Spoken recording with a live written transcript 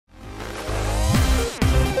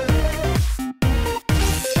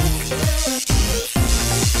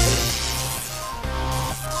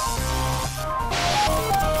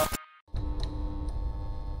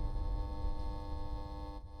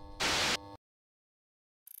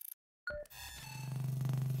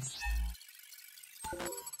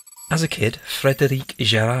As a kid, Frédéric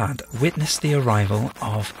Gerard witnessed the arrival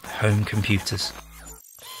of home computers.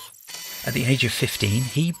 At the age of 15,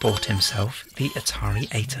 he bought himself the Atari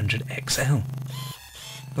 800 XL.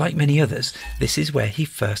 Like many others, this is where he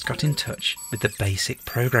first got in touch with the basic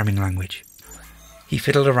programming language. He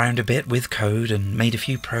fiddled around a bit with code and made a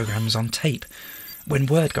few programs on tape. When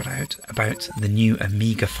word got out about the new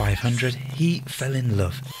Amiga 500, he fell in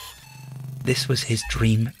love. This was his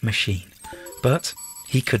dream machine, but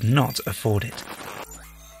he could not afford it.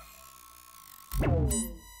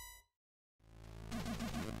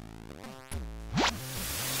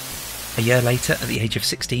 A year later, at the age of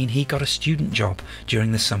 16, he got a student job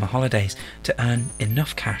during the summer holidays to earn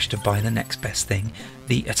enough cash to buy the next best thing,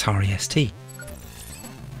 the Atari ST.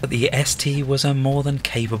 But the ST was a more than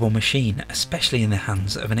capable machine, especially in the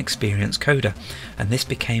hands of an experienced coder, and this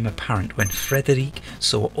became apparent when Frédéric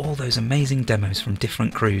saw all those amazing demos from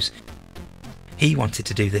different crews. He wanted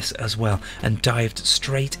to do this as well, and dived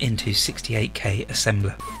straight into 68K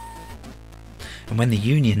assembler. And when the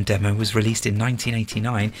Union demo was released in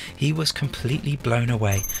 1989, he was completely blown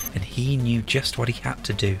away, and he knew just what he had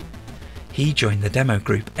to do. He joined the demo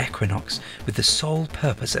group Equinox with the sole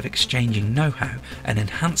purpose of exchanging know-how and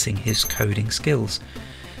enhancing his coding skills.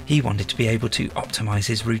 He wanted to be able to optimize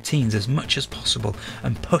his routines as much as possible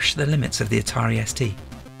and push the limits of the Atari ST.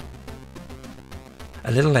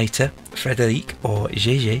 A little later, Frédéric, or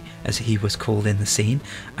GG as he was called in the scene,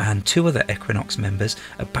 and two other Equinox members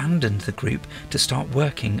abandoned the group to start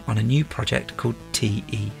working on a new project called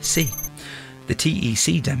TEC. The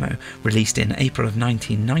TEC demo, released in April of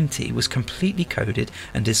 1990, was completely coded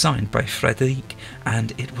and designed by Frédéric,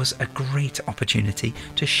 and it was a great opportunity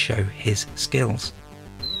to show his skills.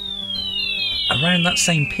 Around that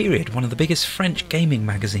same period, one of the biggest French gaming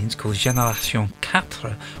magazines called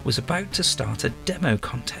Generation4 was about to start a demo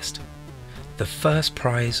contest. The first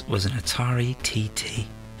prize was an Atari TT.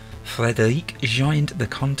 Frédéric joined the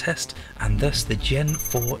contest, and thus the Gen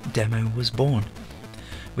 4 demo was born.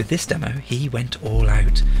 With this demo, he went all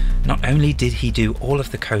out. Not only did he do all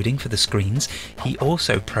of the coding for the screens, he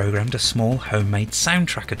also programmed a small homemade sound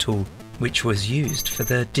tracker tool, which was used for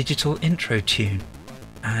the digital intro tune.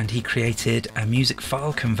 And he created a music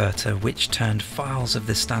file converter which turned files of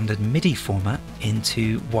the standard MIDI format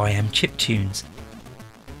into YM chiptunes.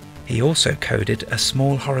 He also coded a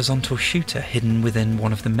small horizontal shooter hidden within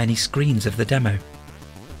one of the many screens of the demo.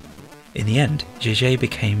 In the end, GG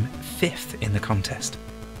became 5th in the contest.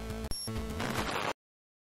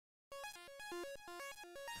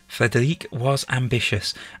 Frédéric was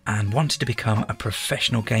ambitious and wanted to become a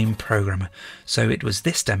professional game programmer, so it was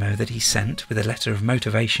this demo that he sent with a letter of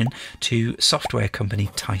motivation to software company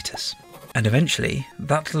Titus. And eventually,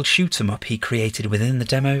 that little shoot-'em-up he created within the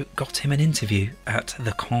demo got him an interview at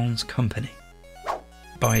the Caen's company.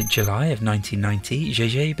 By July of 1990,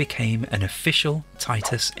 GG became an official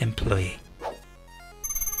Titus employee.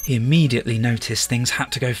 He immediately noticed things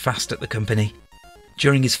had to go fast at the company.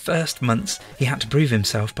 During his first months, he had to prove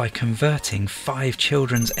himself by converting 5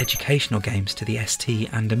 children's educational games to the ST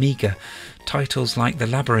and Amiga, titles like the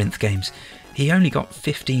Labyrinth games. He only got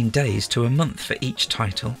 15 days to a month for each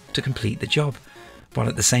title to complete the job, while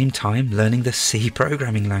at the same time learning the C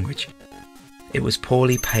programming language. It was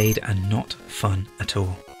poorly paid and not fun at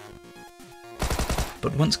all.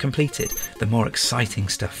 But once completed, the more exciting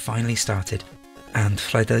stuff finally started, and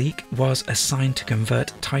Frédéric was assigned to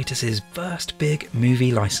convert Titus's first big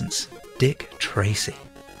movie license, Dick Tracy.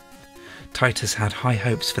 Titus had high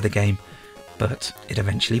hopes for the game, but it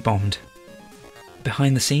eventually bombed.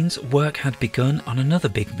 Behind the scenes, work had begun on another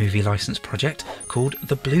big movie license project called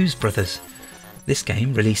The Blues Brothers. This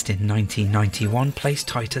game, released in 1991, placed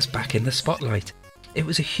Titus back in the spotlight. It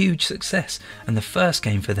was a huge success, and the first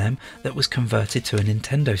game for them that was converted to a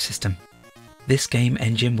Nintendo system. This game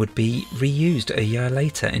engine would be reused a year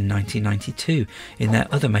later in 1992 in their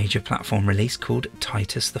other major platform release called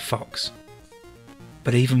Titus the Fox.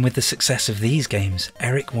 But even with the success of these games,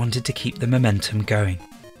 Eric wanted to keep the momentum going,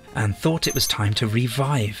 and thought it was time to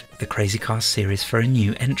revive the Crazy Cars series for a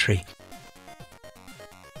new entry.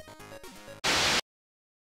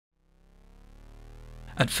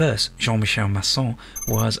 At first, Jean-Michel Masson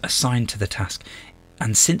was assigned to the task,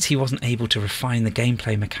 and since he wasn't able to refine the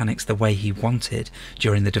gameplay mechanics the way he wanted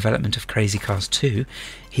during the development of Crazy Cars 2,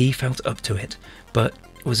 he felt up to it, but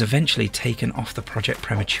was eventually taken off the project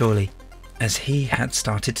prematurely, as he had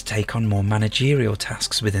started to take on more managerial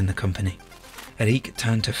tasks within the company. Eric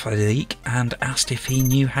turned to Frédéric and asked if he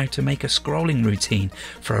knew how to make a scrolling routine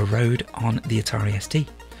for a road on the Atari ST.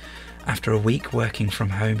 After a week working from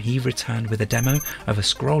home, he returned with a demo of a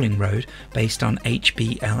scrolling road based on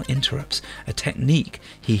HBL interrupts, a technique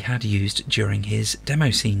he had used during his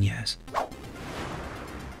demoscene years.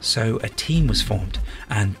 So a team was formed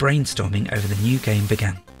and brainstorming over the new game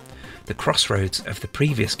began. The crossroads of the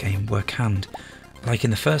previous game were canned. Like in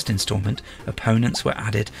the first instalment, opponents were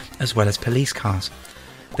added as well as police cars.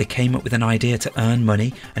 They came up with an idea to earn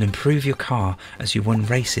money and improve your car as you won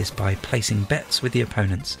races by placing bets with the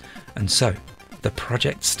opponents. And so, the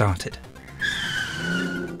project started.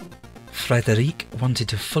 Frédéric wanted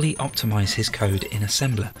to fully optimize his code in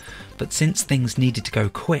assembler, but since things needed to go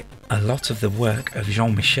quick, a lot of the work of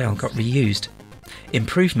Michel got reused.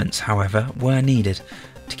 Improvements, however, were needed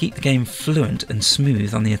to keep the game fluent and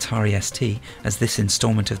smooth on the Atari ST, as this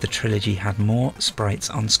installment of the trilogy had more sprites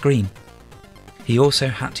on screen. He also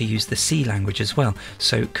had to use the C language as well,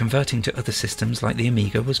 so converting to other systems like the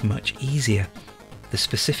Amiga was much easier. The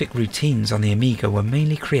specific routines on the Amiga were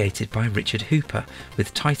mainly created by Richard Hooper,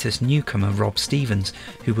 with Titus newcomer Rob Stevens,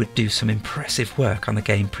 who would do some impressive work on the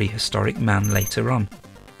game Prehistoric Man later on.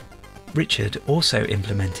 Richard also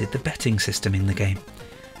implemented the betting system in the game,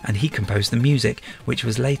 and he composed the music, which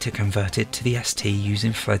was later converted to the ST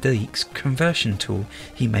using Frédéric's conversion tool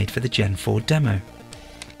he made for the Gen 4 demo.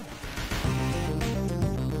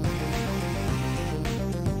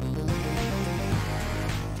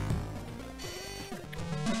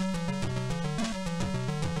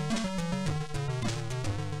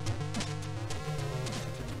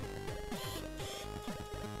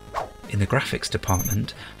 In the graphics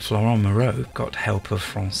department, Florent Moreau got help of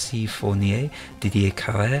Francis Fournier, Didier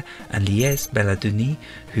Carrère and Lies Belladoni,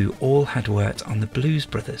 who all had worked on the Blues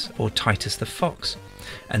Brothers or Titus the Fox.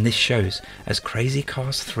 And this shows, as Crazy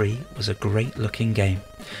Cars 3 was a great looking game.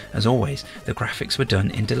 As always, the graphics were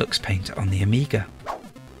done in deluxe paint on the Amiga.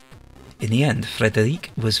 In the end,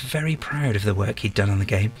 Frédéric was very proud of the work he'd done on the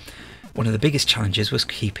game. One of the biggest challenges was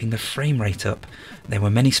keeping the frame rate up. There were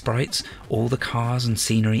many sprites, all the cars and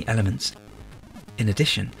scenery elements. In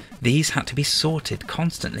addition, these had to be sorted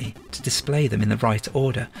constantly to display them in the right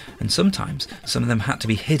order, and sometimes some of them had to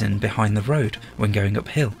be hidden behind the road when going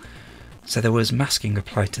uphill, so there was masking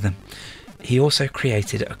applied to them. He also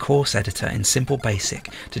created a course editor in Simple Basic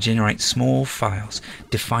to generate small files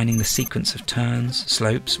defining the sequence of turns,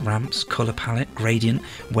 slopes, ramps, colour palette, gradient,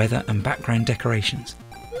 weather and background decorations.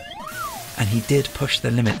 And he did push the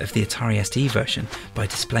limit of the Atari ST version by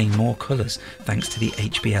displaying more colours thanks to the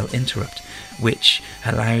HBL interrupt, which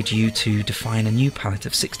allowed you to define a new palette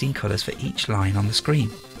of 16 colours for each line on the screen.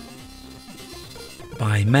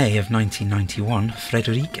 By May of 1991,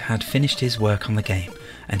 Frédéric had finished his work on the game,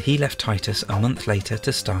 and he left Titus a month later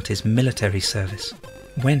to start his military service.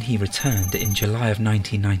 When he returned in July of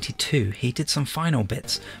 1992, he did some final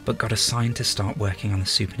bits, but got assigned to start working on the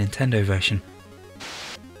Super Nintendo version.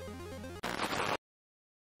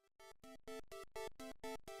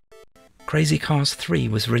 Crazy Cars 3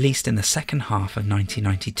 was released in the second half of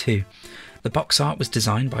 1992. The box art was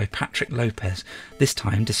designed by Patrick Lopez, this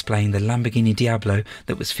time displaying the Lamborghini Diablo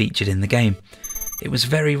that was featured in the game. It was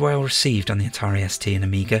very well received on the Atari ST and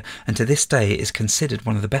Amiga, and to this day is considered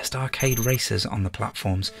one of the best arcade racers on the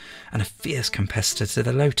platforms, and a fierce competitor to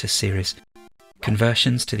the Lotus series.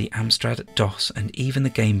 Conversions to the Amstrad, DOS and even the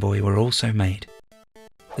Game Boy were also made.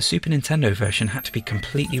 The Super Nintendo version had to be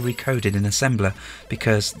completely recoded in assembler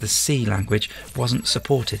because the C language wasn't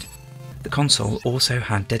supported. The console also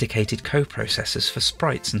had dedicated coprocessors for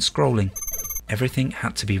sprites and scrolling. Everything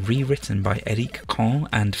had to be rewritten by Hervé Caen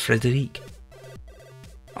and Frédéric.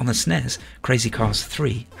 On the SNES, Crazy Cars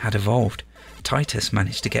 3 had evolved. Titus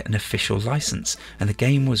managed to get an official license, and the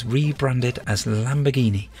game was rebranded as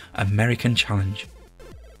Lamborghini American Challenge.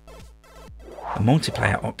 A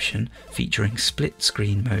multiplayer option featuring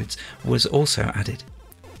split-screen modes was also added.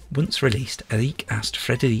 Once released, Eric asked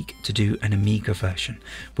Frédéric to do an Amiga version,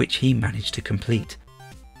 which he managed to complete.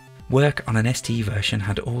 Work on an ST version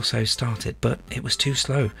had also started, but it was too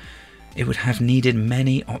slow. It would have needed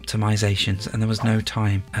many optimizations, and there was no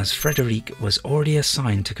time, as Frédéric was already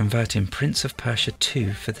assigned to converting Prince of Persia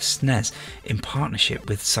 2 for the SNES in partnership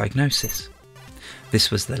with Psygnosis. This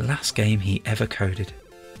was the last game he ever coded.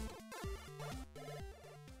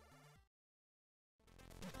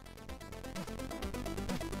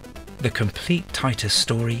 The complete Titus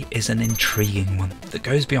story is an intriguing one that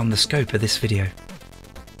goes beyond the scope of this video.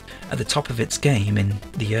 At the top of its game in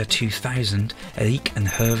the year 2000, Eric and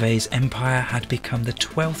Hervé's empire had become the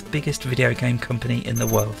 12th biggest video game company in the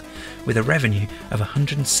world, with a revenue of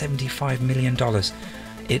 $175 million.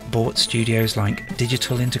 It bought studios like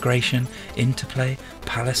Digital Integration, Interplay,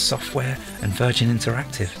 Palace Software and Virgin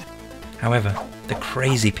Interactive. However, the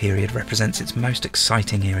crazy period represents its most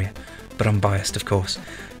exciting era, but unbiased of course.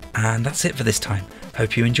 And that's it for this time.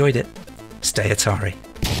 Hope you enjoyed it. Stay Atari.